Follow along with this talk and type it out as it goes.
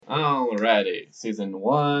Alrighty, season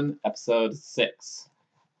 1, episode 6.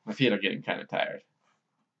 My feet are getting kind of tired.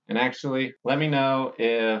 And actually, let me know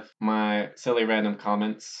if my silly random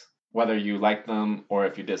comments, whether you like them or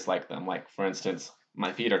if you dislike them. Like, for instance,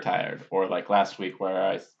 my feet are tired, or like last week where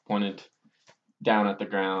I pointed down at the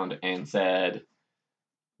ground and said,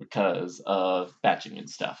 because of batching and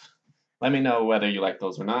stuff. Let me know whether you like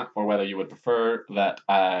those or not, or whether you would prefer that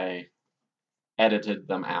I edited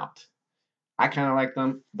them out. I kind of like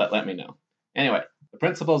them, but let me know. Anyway, The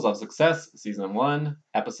Principles of Success, Season 1,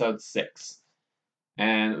 Episode 6.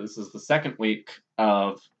 And this is the second week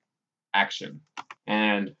of action.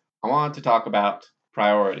 And I wanted to talk about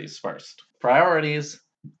priorities first. Priorities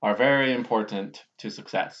are very important to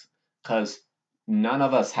success because none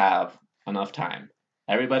of us have enough time.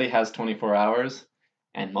 Everybody has 24 hours,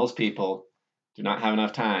 and most people do not have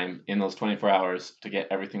enough time in those 24 hours to get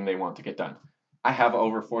everything they want to get done. I have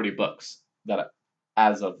over 40 books that,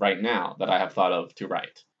 as of right now, that I have thought of to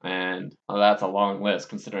write. And that's a long list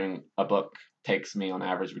considering a book takes me on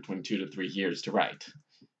average between 2 to 3 years to write.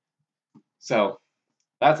 So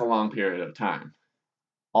that's a long period of time.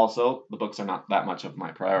 Also, the books are not that much of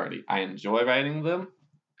my priority. I enjoy writing them,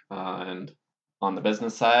 and on the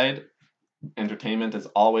business side, entertainment is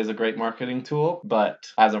always a great marketing tool, but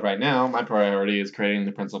as of right now, my priority is creating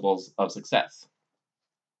the principles of success.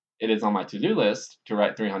 It is on my to-do list to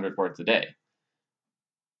write 300 words a day.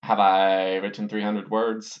 Have I written 300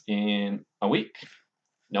 words in a week?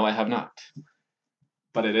 No, I have not.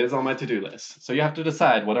 But it is on my to-do list. So you have to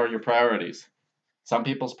decide, what are your priorities? Some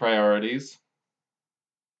people's priorities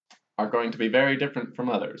are going to be very different from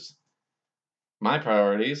others. My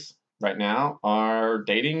priorities right now are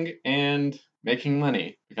dating and making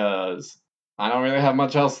money because I don't really have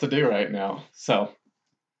much else to do right now. So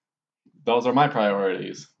those are my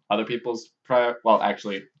priorities. Other people's well,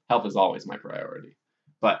 actually, health is always my priority.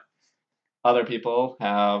 But other people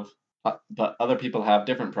have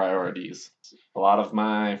different priorities. A lot of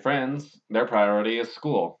my friends, their priority is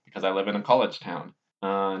school because I live in a college town.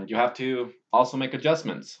 And you have to also make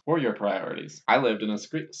adjustments for your priorities. I lived in a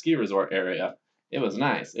ski resort area. It was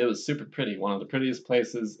nice. It was super pretty. One of the prettiest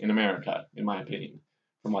places in America, in my opinion,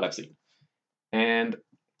 from what I've seen. And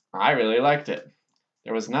I really liked it.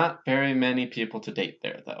 There was not very many people to date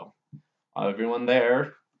there, though. Everyone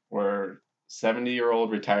there were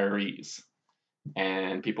 70-year-old retirees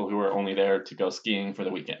and people who were only there to go skiing for the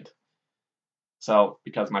weekend. So,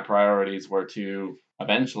 because my priorities were to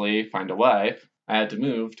eventually find a wife, I had to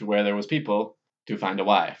move to where there was people to find a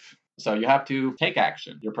wife. So you have to take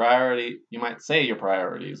action. Your priority, you might say your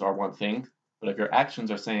priorities are one thing, but if your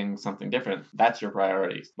actions are saying something different, that's your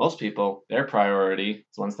priorities. Most people, their priority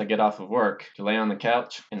is once they get off of work to lay on the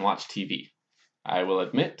couch and watch TV. I will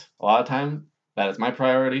admit, a lot of time, that is my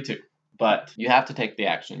priority too. But you have to take the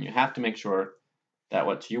action. You have to make sure that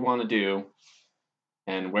what you want to do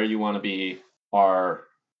and where you want to be are,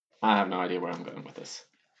 I have no idea where I'm going with this.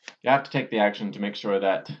 You have to take the action to make sure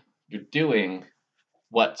that you're doing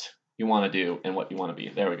what you want to do and what you want to be.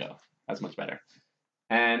 There we go. That's much better.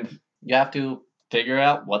 And you have to figure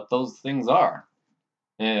out what those things are.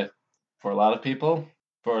 For a lot of people,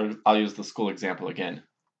 I'll use the school example again.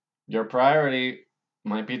 Your priority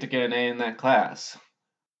might be to get an A in that class.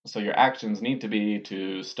 So your actions need to be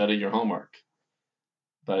to study your homework.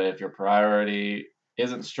 But if your priority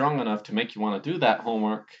isn't strong enough to make you want to do that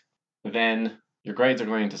homework, then your grades are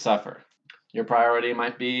going to suffer. Your priority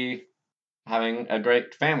might be having a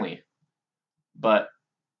great family,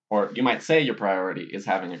 or you might say your priority is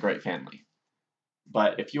having a great family.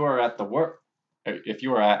 But if you are at if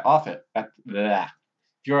you are at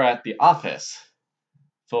the office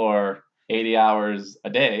for 80 hours a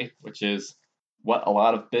day, which is what a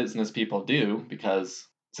lot of business people do because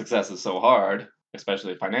success is so hard,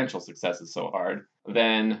 especially financial success is so hard,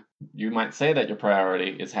 then you might say that your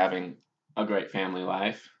priority is having a great family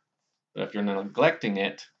life. But if you're neglecting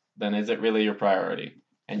it, then is it really your priority?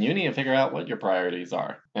 And you need to figure out what your priorities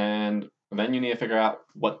are. And then you need to figure out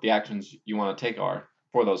what the actions you want to take are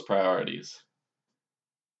for those priorities.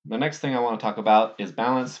 The next thing I want to talk about is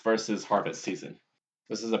balance versus harvest season.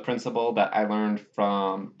 This is a principle that I learned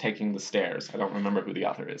from Taking the Stairs. I don't remember who the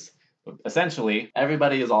author is. But essentially,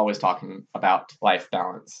 everybody is always talking about life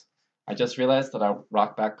balance. I just realized that I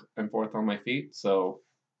rock back and forth on my feet, so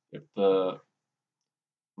if the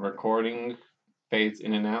recording fades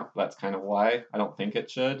in and out, that's kind of why. I don't think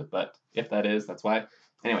it should, but if that is, that's why.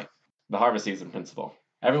 Anyway, the harvest season principle.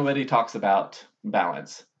 Everybody talks about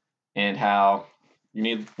balance and how you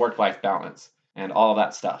need work-life balance and all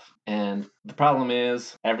that stuff. And the problem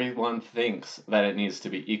is everyone thinks that it needs to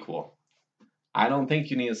be equal. I don't think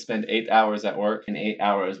you need to spend 8 hours at work and 8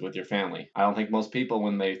 hours with your family. I don't think most people,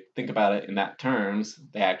 when they think about it in that terms,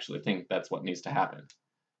 they actually think that's what needs to happen.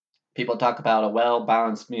 People talk about a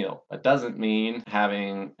well-balanced meal. That doesn't mean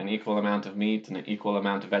having an equal amount of meat and an equal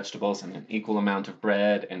amount of vegetables and an equal amount of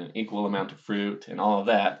bread and an equal amount of fruit and all of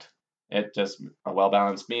that. It just, a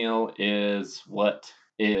well-balanced meal is what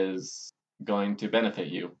is going to benefit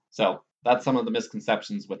you. So that's some of the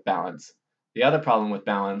misconceptions with balance. The other problem with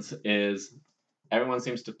balance is everyone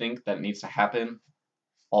seems to think that it needs to happen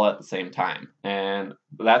all at the same time. And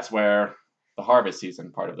that's where the harvest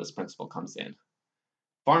season part of this principle comes in.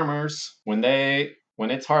 Farmers, when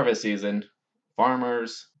it's harvest season,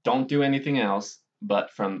 farmers don't do anything else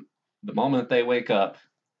but from the moment they wake up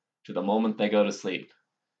to the moment they go to sleep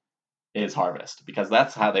is harvest, because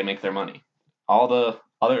that's how they make their money. All the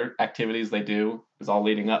other activities they do is all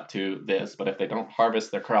leading up to this, but if they don't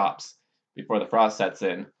harvest their crops before the frost sets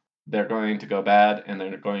in, they're going to go bad and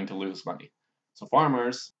they're going to lose money. So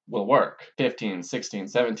farmers will work 15, 16,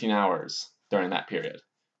 17 hours during that period.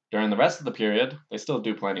 During the rest of the period, they still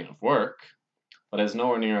do plenty of work, but it's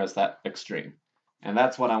nowhere near as that extreme. And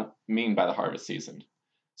that's what I mean by the harvest season.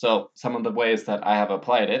 So some of the ways that I have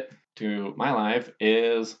applied it to my life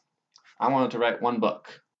is I wanted to write one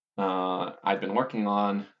book. I'd been working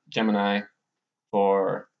on Gemini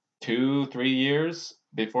for 2-3 years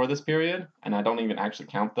before this period, and I don't even actually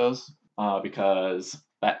count those because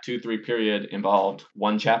that 2-3 period involved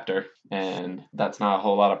one chapter, and that's not a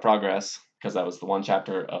whole lot of progress because that was the one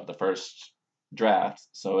chapter of the first draft,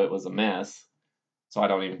 so it was a mess. So I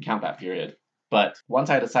don't even count that period. But once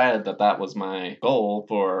I decided that that was my goal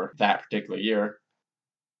for that particular year,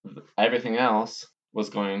 everything else was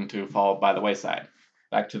going to fall by the wayside.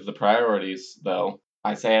 Back to the priorities, though,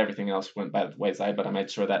 I say everything else went by the wayside, but I made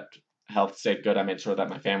sure that health stayed good. I made sure that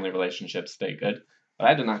my family relationships stayed good. But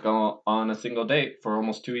I did not go on a single date for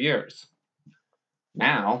almost 2 years.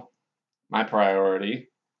 Now, my priority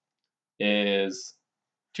is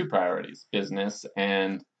two priorities: business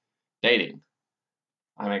and dating.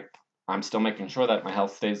 I'm still making sure that my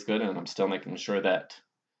health stays good, and I'm still making sure that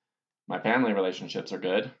my family relationships are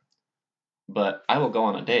good. But I will go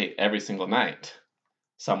on a date every single night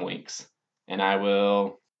some weeks, and I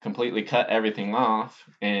will completely cut everything off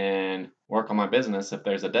and work on my business if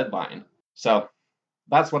there's a deadline. So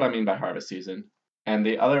that's what I mean by harvest season. And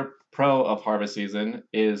the other pro of harvest season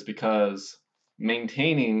is because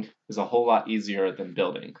maintaining is a whole lot easier than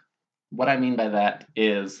building. What I mean by that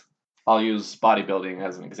is I'll use bodybuilding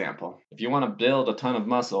as an example. If you want to build a ton of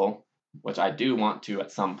muscle, which I do want to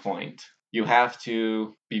at some point, you have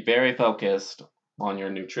to be very focused on your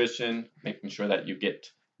nutrition, making sure that you get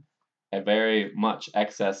a very much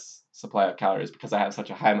excess supply of calories. Because I have such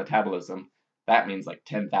a high metabolism, that means like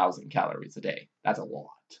 10,000 calories a day. That's a lot.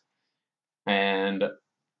 And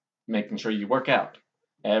making sure you work out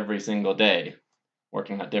every single day,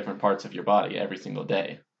 working at different parts of your body every single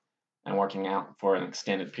day, and working out for an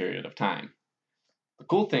extended period of time. The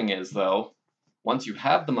cool thing is, though, once you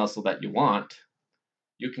have the muscle that you want,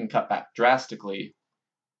 you can cut back drastically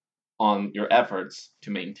on your efforts to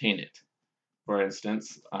maintain it. For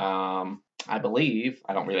instance, I believe,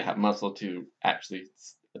 I don't really have muscle to actually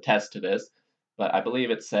attest to this, but I believe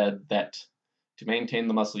it said that to maintain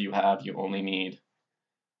the muscle you have, you only need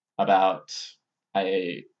about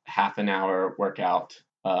a half an hour workout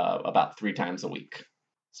about 3 times a week.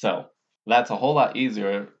 So that's a whole lot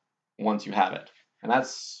easier once you have it. And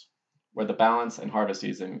that's where the balance and harvest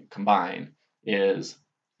season combine, is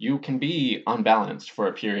you can be unbalanced for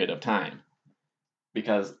a period of time,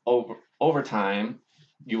 because over time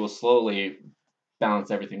you will slowly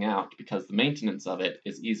balance everything out because the maintenance of it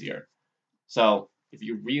is easier. So if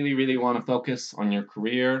you really, really want to focus on your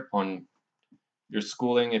career, on your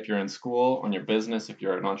schooling if you're in school, on your business if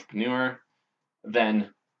you're an entrepreneur,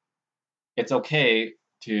 then it's okay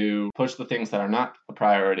to push the things that are not a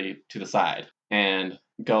priority to the side and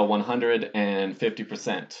go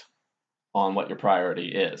 150% on what your priority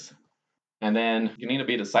is. And then you need to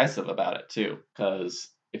be decisive about it too, because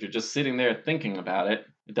if you're just sitting there thinking about it,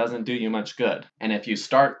 it doesn't do you much good. And if you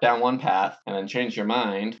start down one path and then change your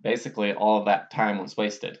mind, basically all of that time was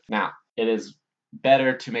wasted. Now, it is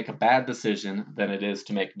better to make a bad decision than it is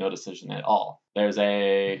to make no decision at all. There's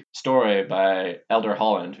a story by Elder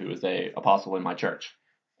Holland, who is an apostle in my church.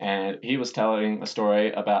 And he was telling a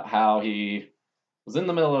story about how he was in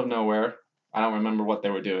the middle of nowhere. I don't remember what they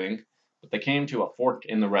were doing, but they came to a fork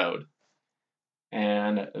in the road.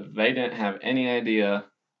 And they didn't have any idea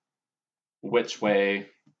which way.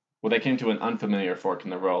 Well, they came to an unfamiliar fork in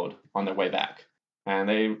the road on their way back. And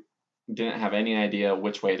they didn't have any idea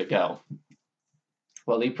which way to go.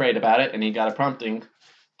 Well, he prayed about it and he got a prompting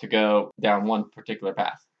to go down one particular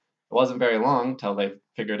path. It wasn't very long till they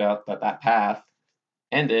figured out that that path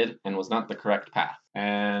ended and was not the correct path.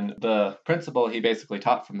 And the principle he basically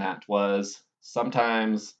taught from that was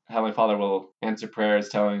sometimes Heavenly Father will answer prayers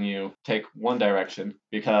telling you take one direction,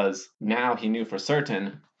 because now he knew for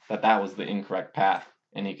certain that that was the incorrect path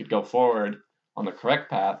and he could go forward on the correct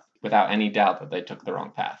path without any doubt that they took the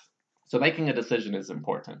wrong path. So making a decision is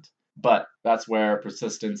important, but that's where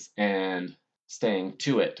persistence and staying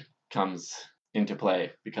to it comes into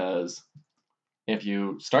play, because if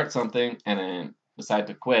you start something and then decide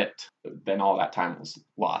to quit, then all that time was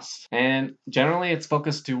lost. And generally it's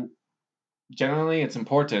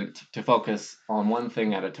important to focus on one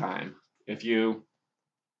thing at a time. If you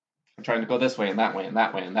are trying to go this way and that way and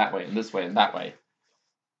that way and that way and this way and that way,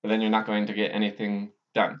 but then you're not going to get anything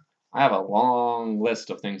done. I have a long list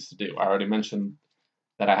of things to do. I already mentioned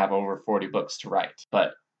that I have over 40 books to write,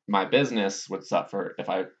 but my business would suffer if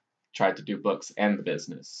I tried to do books and the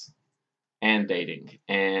business and dating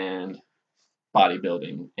and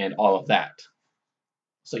bodybuilding and all of that.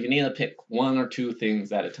 So you need to pick one or two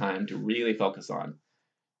things at a time to really focus on.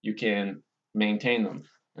 You can maintain them.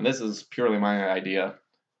 And this is purely my idea.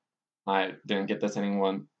 I didn't get this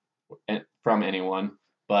from anyone,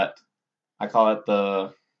 but I call it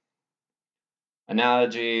the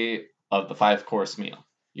analogy of the 5-course meal.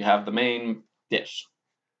 You have the main dish,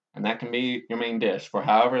 and that can be your main dish for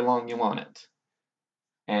however long you want it.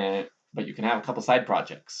 But you can have a couple side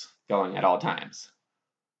projects going at all times.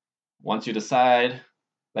 Once you decide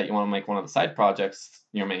that you want to make one of the side projects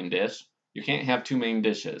your main dish, you can't have two main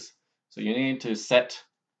dishes. So you need to set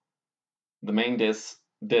the main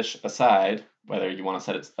dish aside, whether you want to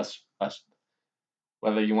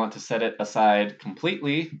set it aside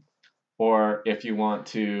completely, or if you want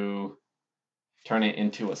to turn it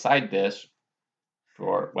into a side dish,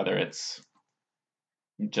 for whether it's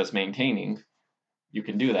just maintaining, you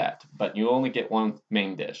can do that. But you only get one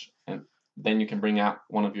main dish, and then you can bring out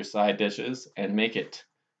one of your side dishes and make it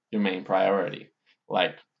your main priority.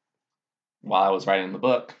 Like while I was writing the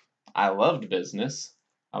book, I loved business.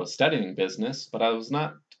 I was studying business, but I was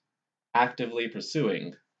not actively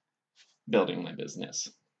pursuing building my business.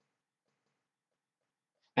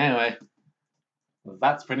 Anyway,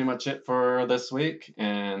 that's pretty much it for this week.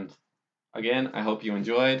 And again, I hope you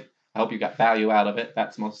enjoyed. I hope you got value out of it.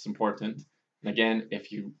 That's most important. And again,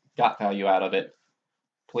 if you got value out of it,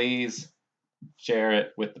 please share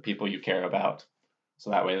it with the people you care about,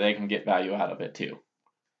 so that way they can get value out of it too.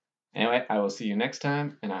 Anyway, I will see you next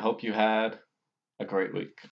time, and I hope you had a great week.